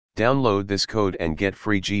Download this code and get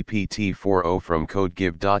free GPT-4o from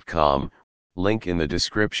codegive.com, link in the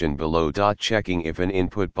description below. Checking if an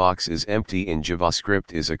input box is empty in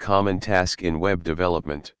JavaScript is a common task in web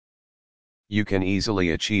development. You can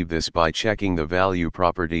easily achieve this by checking the value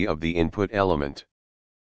property of the input element.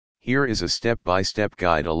 Here is a step-by-step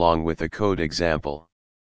guide along with a code example.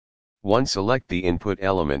 1. Select the input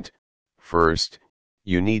element. First,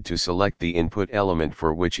 you need to select the input element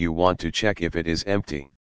for which you want to check if it is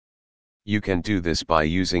empty. You can do this by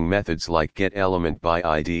using methods like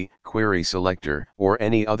getelementbyid, queryselector, or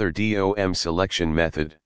any other DOM selection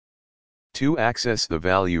method. 2. Access the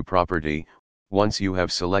value property. Once you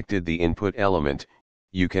have selected the input element,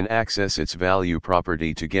 you can access its value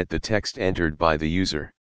property to get the text entered by the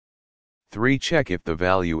user. 3. Check if the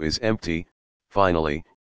value is empty. Finally,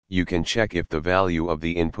 you can check if the value of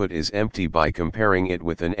the input is empty by comparing it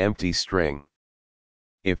with an empty string.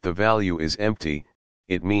 If the value is empty,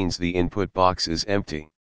 it means the input box is empty.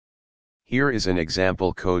 Here is an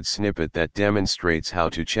example code snippet that demonstrates how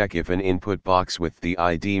to check if an input box with the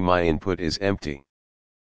ID myinput is empty.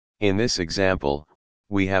 In this example,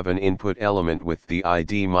 we have an input element with the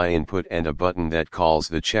ID myinput and a button that calls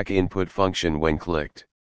the checkInput function when clicked.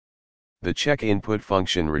 The checkInput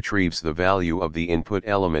function retrieves the value of the input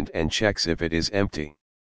element and checks if it is empty.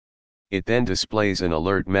 It then displays an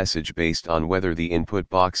alert message based on whether the input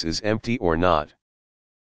box is empty or not.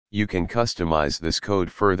 You can customize this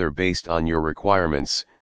code further based on your requirements,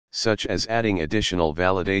 such as adding additional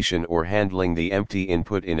validation or handling the empty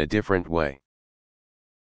input in a different way.